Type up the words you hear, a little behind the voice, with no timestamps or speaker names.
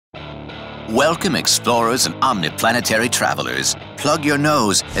Welcome, explorers and omniplanetary travelers. Plug your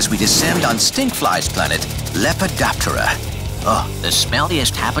nose as we descend on Stinkfly's planet, Lepidopterra. Oh, the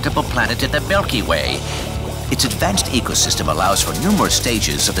smelliest habitable planet in the Milky Way. Its advanced ecosystem allows for numerous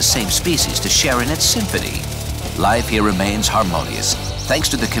stages of the same species to share in its symphony. Life here remains harmonious, thanks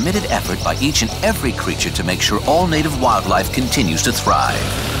to the committed effort by each and every creature to make sure all native wildlife continues to thrive.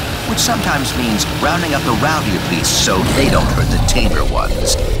 Which sometimes means rounding up the rowdier beasts so they don't hurt the tamer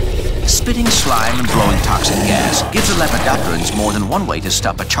ones. Spitting slime and blowing toxic gas gives the Lepidopterrans more than one way to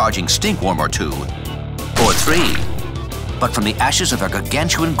stop a charging stinkworm or two. Or three. But from the ashes of their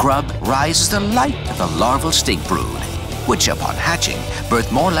gargantuan grub rises the light of the larval stink brood, which upon hatching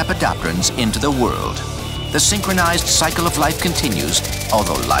birth more Lepidopterrans into the world. The synchronized cycle of life continues,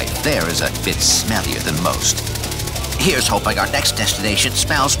 although life there is a bit smellier than most. Here's hoping our next destination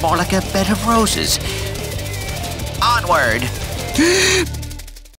smells more like a bed of roses. Onward!